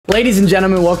Ladies and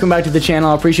gentlemen, welcome back to the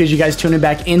channel. I appreciate you guys tuning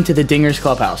back into the Dingers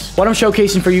Clubhouse. What I'm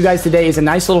showcasing for you guys today is a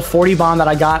nice little 40 bomb that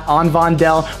I got on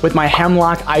Vondel with my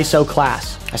Hemlock ISO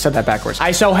class. I said that backwards.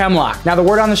 ISO Hemlock. Now, the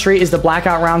word on the street is the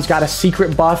blackout rounds got a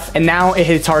secret buff, and now it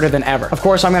hits harder than ever. Of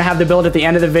course, I'm going to have the build at the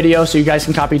end of the video, so you guys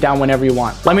can copy it down whenever you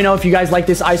want. Let me know if you guys like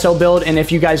this ISO build, and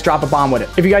if you guys drop a bomb with it.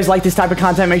 If you guys like this type of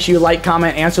content, make sure you like,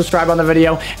 comment, and subscribe on the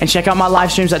video, and check out my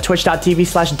live streams at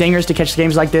twitch.tv/dingers to catch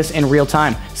games like this in real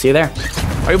time. See you there.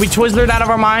 Are we Twizzlered out of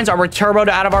our minds? Are we turboed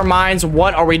out of our minds?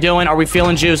 What are we doing? Are we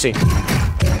feeling juicy?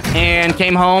 And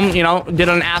came home, you know, did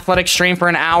an athletic stream for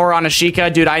an hour on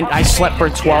ashika. Dude, I slept for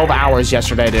 12 hours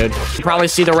yesterday, dude. You probably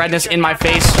see the redness in my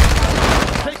face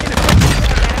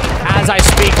as I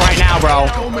speak right now, bro.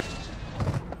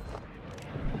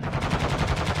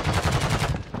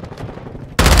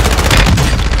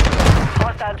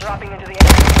 Hostile dropping into the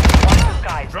area. Watch the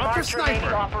skies. Mark remaining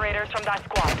operators from that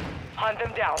squad. Hunt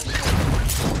them down.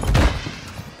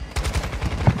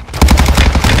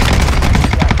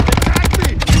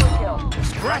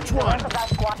 Scratch one!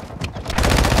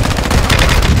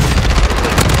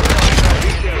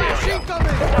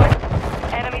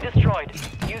 Enemy destroyed.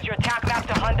 Use your attack map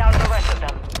to hunt down the rest of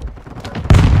them.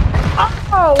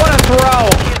 Oh, what a throw!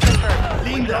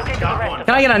 Got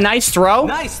Can I get a nice throw?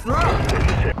 Nice throw!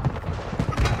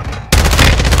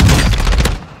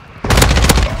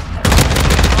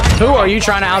 Who are you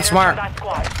trying to outsmart?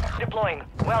 Deploying.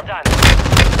 Well done.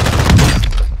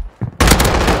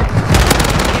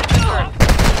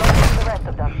 The rest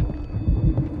of them.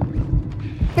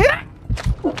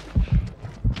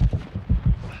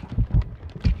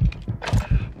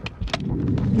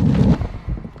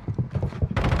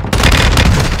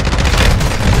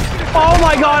 Oh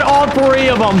my god, all three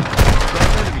of them.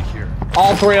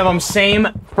 All three of them, same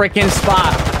freaking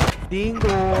spot.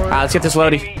 Alright, let's get this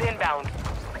loaded. Inbound.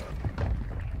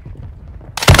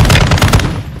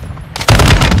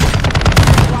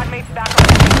 Squad mates back on.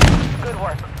 Good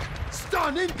work.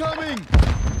 Stun incoming!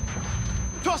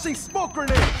 Tossing smoke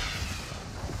grenade!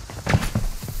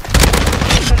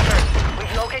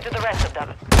 We've located the rest of them.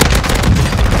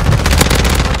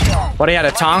 What do you had,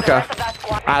 a Tonka?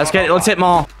 Alright, let's hit them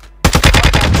all.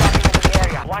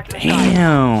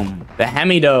 Damn, the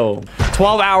Hemido.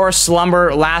 12-hour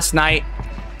slumber last night.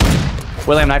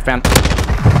 William Knife Fan.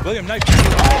 William Knife.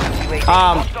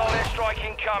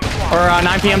 Or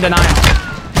 9 p.m. to 9.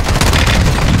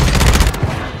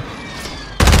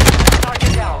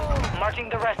 Target down. Marching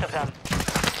the rest of them.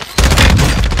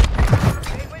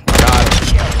 God.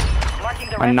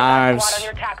 My knives. On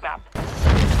your attack map.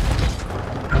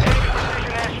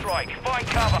 Precision airstrike. Find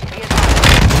cover.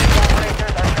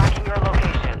 Operators are tracking your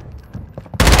location.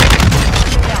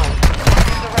 Target down.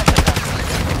 Marching the rest of them.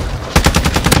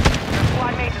 Your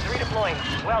squad mate is redeploying.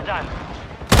 Well done.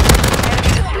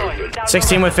 Enemy destroyed. Down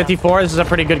 16 with 54. This is a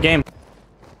pretty good game.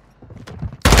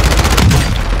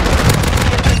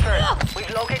 We've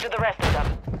located the rest of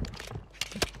them.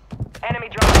 Enemy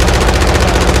drone.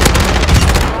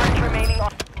 March remaining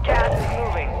on. Gas is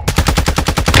moving.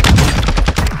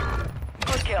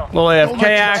 Good kill. Little AFK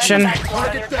action.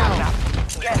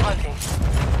 Get hunting.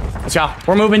 Let's go.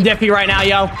 We're moving Diffy right now,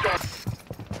 yo.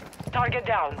 Target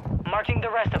down. Marching the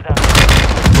rest of them.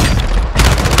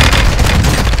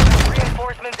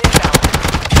 Reinforcements inbound.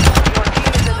 Your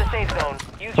team is in the safe zone.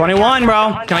 Use 21,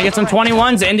 bro. Can I get some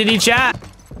 21s? Entity chat.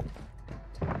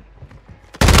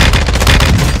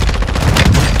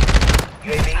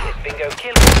 UAV is bingo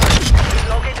kill. We've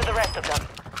located the rest of them.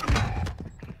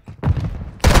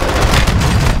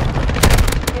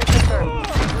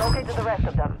 We've located the rest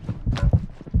of them.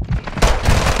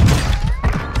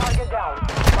 Target down.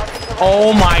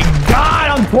 Oh my god,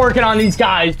 I'm twerking on these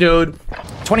guys, dude.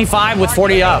 25 with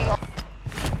 40 up.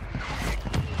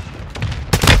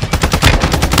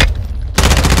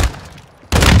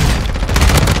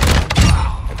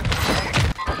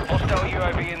 Hostile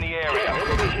UAV in the area.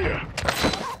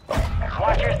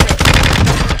 Watch your six.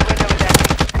 Window is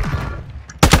empty.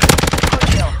 Good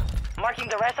kill. Marking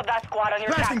the rest of that squad on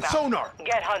your attack map. Sonar.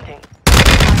 Get hunting.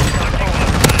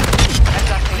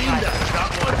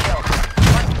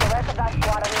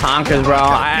 Tonkas, bro.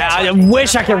 I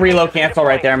wish I could reload cancel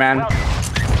right there, man.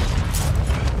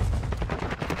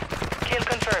 Kill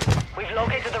confirmed. We've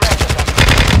located the rest of them.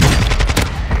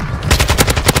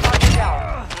 Target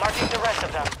down. Marking the rest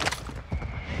of them.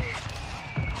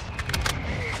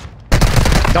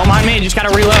 Don't mind me, just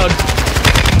gotta reload.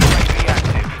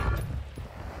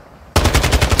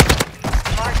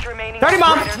 March remaining 30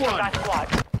 bomb. operators from that squad.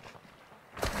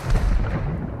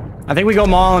 I think we go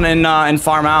maul and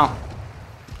farm out.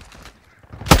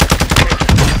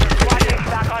 Squad is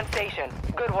back on station.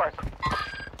 Good work.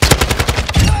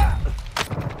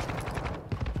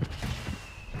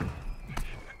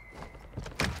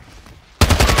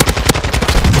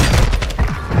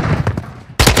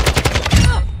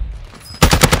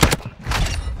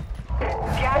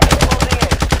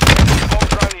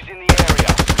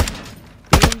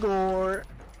 score.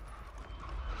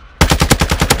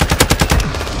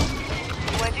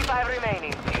 25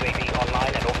 remaining. UAV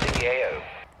online and off the AO.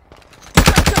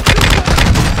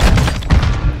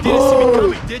 Didn't see me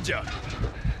coming, did ya?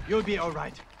 You'll be all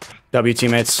right. W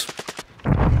teammates.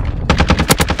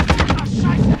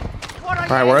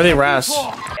 Alright, where are they rest?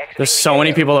 There's so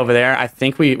many people over there. I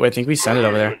think we send it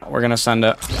over there. We're gonna send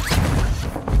it.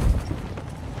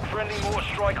 Friendly more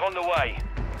strike on the way.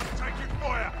 Taking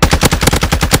fire.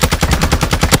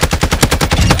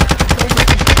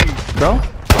 Bro?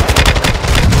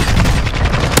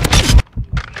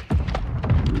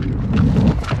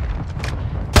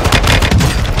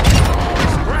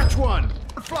 Scratch one.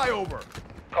 Flyover.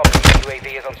 Copy.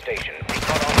 UAV is on station.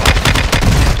 Recon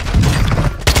online.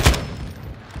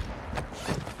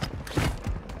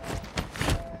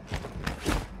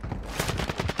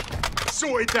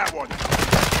 Sorted that one.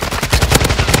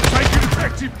 Taking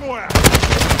effective fire.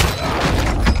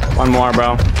 One more,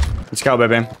 bro. Let's go,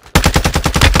 baby.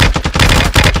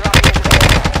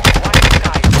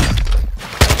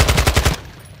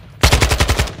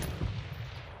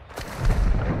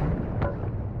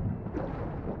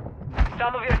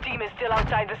 Some of your team is still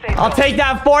outside the safe I'll zone. take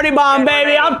that 40 bomb,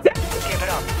 baby. I'll take Keep it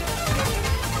up.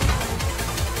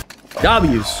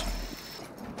 W's.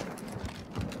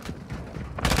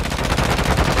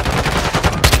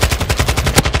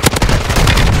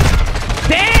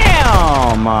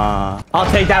 Damn!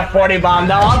 I'll take that 40 bomb,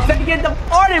 though. I'll take it the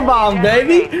 40 bomb,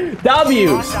 baby.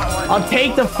 W's. I'll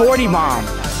take the 40 bomb.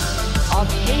 I'll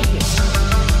take